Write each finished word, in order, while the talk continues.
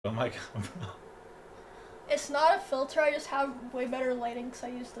on my camera. It's not a filter, I just have way better lighting because I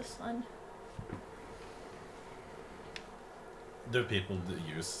use the sun. Do people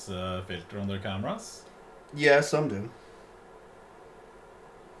use filter on their cameras? Yeah, some do.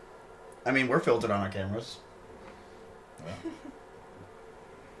 I mean, we're filtered on our cameras. Yeah.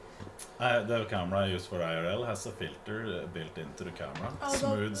 The camera I use for IRL has a filter built into the camera. Oh,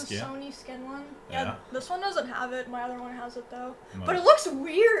 Smooth the skin. Sony skin one? Yeah. This one doesn't have it, my other one has it though. No. But it looks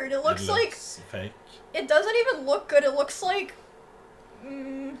weird, it looks like... fake. It doesn't even look good, it looks like...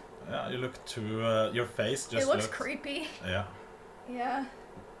 Yeah, you look too... your face just It looks creepy. Yeah. Yeah.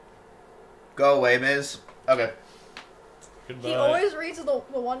 Go away, Miz. Okay. Goodbye. He always reads the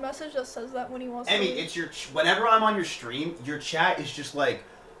one message that says that when he wants to Emmy, leave. it's your... Whenever I'm on your stream, your chat is just like...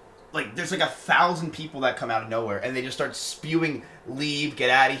 Like, there's like 1,000 people that come out of nowhere, and they just start spewing, leave, get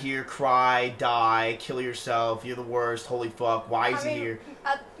out of here, cry, die, kill yourself, you're the worst, holy fuck, why is he here?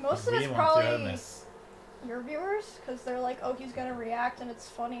 Most of it's probably your viewers, because they're like, oh, he's gonna react, and it's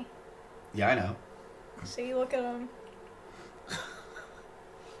funny. Yeah, I know. See, look at him.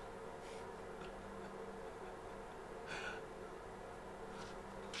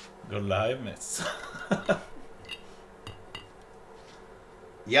 Go live, miss.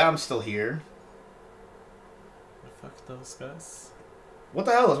 Yeah, I'm still here. Fuck those guys. What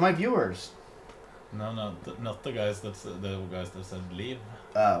the hell? Those my viewers. No, not the guys that said leave.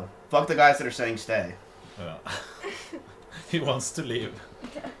 Oh. Fuck the guys that are saying stay. Yeah. He wants to leave.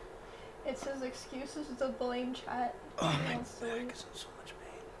 Yeah. It's his excuses to blame chat. Oh, He my wants to back leave. is in so much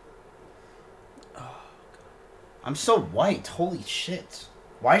pain. Oh, God. I'm so white. Holy shit.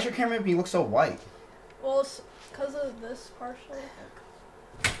 Why is your camera making me look so white? Well, it's because of this partially.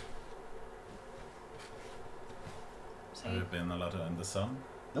 Have you been a lot in the sun?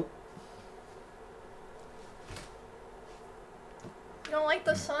 Nope. You don't like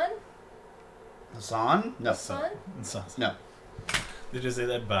the sun? Hassan? No. The sun? No. Did you see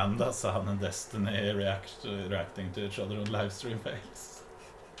that band Hassan and Destiny reacting to each other on live stream fails?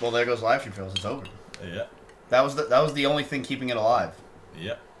 Well, there goes live stream fails. It's over. Yeah. That was the only thing keeping it alive.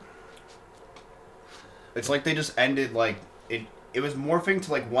 Yeah. It's like they just ended like it was morphing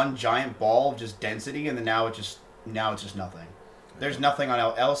to like one giant ball of just density, and then now it's just nothing. There's nothing on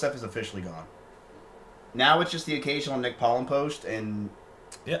LSF is officially gone. Now it's just the occasional Nick Pollan post, and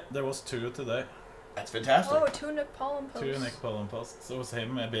Yeah, there was 2 today. that's fantastic. Oh, 2 Nick Pollan posts. 2 Nick Pollan posts. It was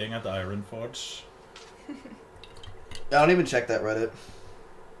him being at Iron Forge. I don't even check that Reddit.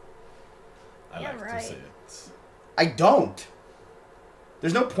 I Yeah, like right. to see it. I don't.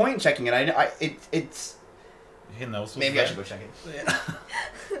 There's no point in checking it. It's. He knows. Maybe I should go check it. Yeah.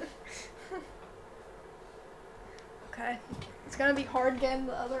 Okay. It's gonna be hard getting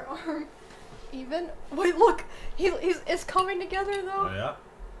the other arm even. Wait, look! It's coming together though. Oh, yeah.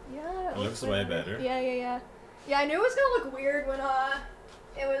 Yeah. It looks way better. Yeah. Yeah, I knew it was gonna look weird when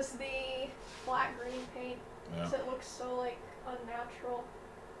it was the flat green paint. Yeah. So it looks so like unnatural.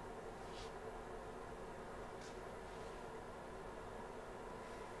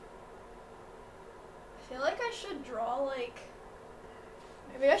 I feel like I should draw like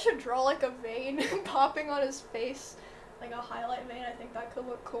maybe I should draw like a vein popping on his face, like a highlight vein. I think that could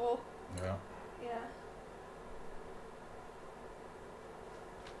look cool. Yeah. Yeah.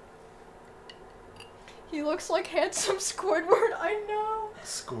 He looks like handsome Squidward. I know.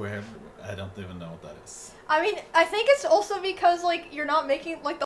 Square. I don't even know what that is. I mean, I think it's also because like you're not making like the